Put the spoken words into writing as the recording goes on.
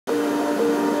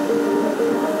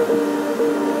Alright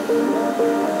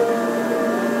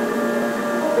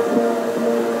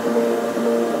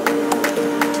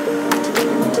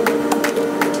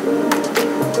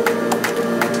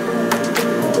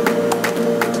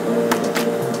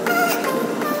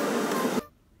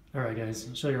guys,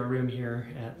 I'll show you our room here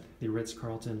at the Ritz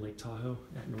Carlton Lake Tahoe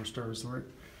at Northstar Resort.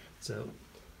 So,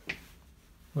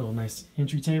 little nice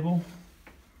entry table.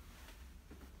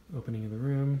 Opening of the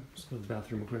room. Just go to the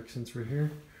bathroom quick since we're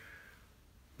here.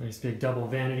 Nice big double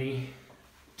vanity,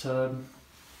 tub,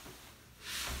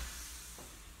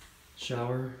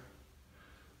 shower,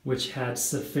 which had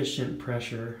sufficient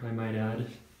pressure, I might add.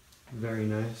 Very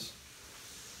nice.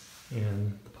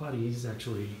 And the potty is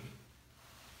actually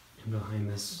in behind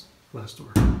this glass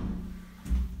door.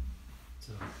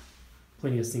 So,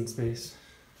 plenty of sink space.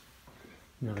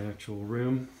 Now the actual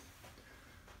room.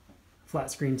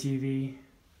 Flat screen TV.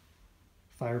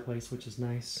 Fireplace, which is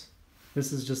nice.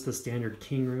 This is just the standard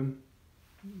king room.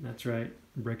 That's right,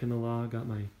 breaking the law. Got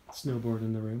my snowboard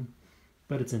in the room,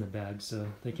 but it's in a bag, so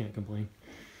they can't complain.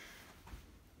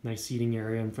 Nice seating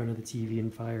area in front of the TV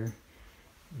and fire.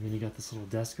 And then you got this little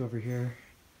desk over here.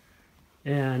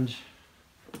 And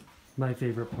my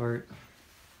favorite part,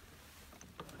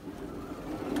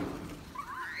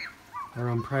 our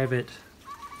own private,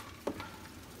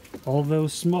 although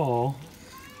small,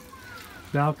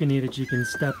 balcony that you can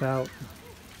step out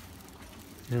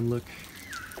and look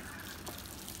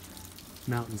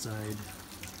mountainside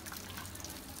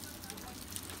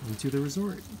into the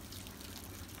resort.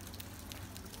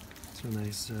 So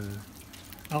nice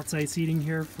outside seating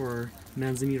here for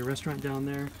Manzanita restaurant down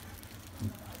there.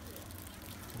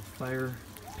 A fire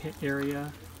pit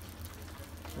area.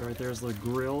 Right there's the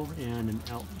grill and an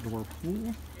outdoor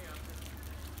pool.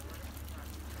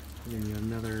 And then you have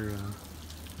another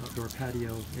outdoor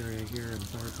patio area here and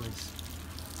fireplace.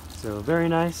 So very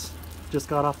nice. Just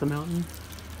got off the mountain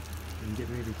and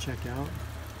getting ready to check out.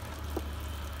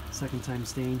 Second time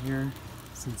staying here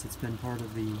since it's been part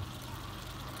of the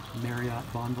Marriott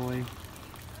Bonvoy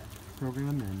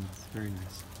program, and it's very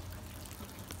nice.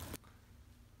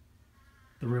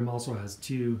 The room also has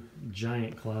two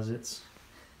giant closets,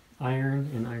 iron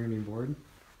and ironing board.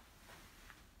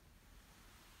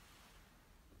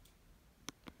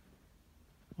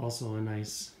 Also a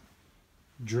nice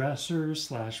dresser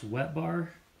slash wet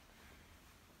bar.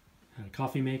 Had a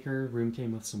coffee maker. Room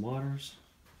came with some waters.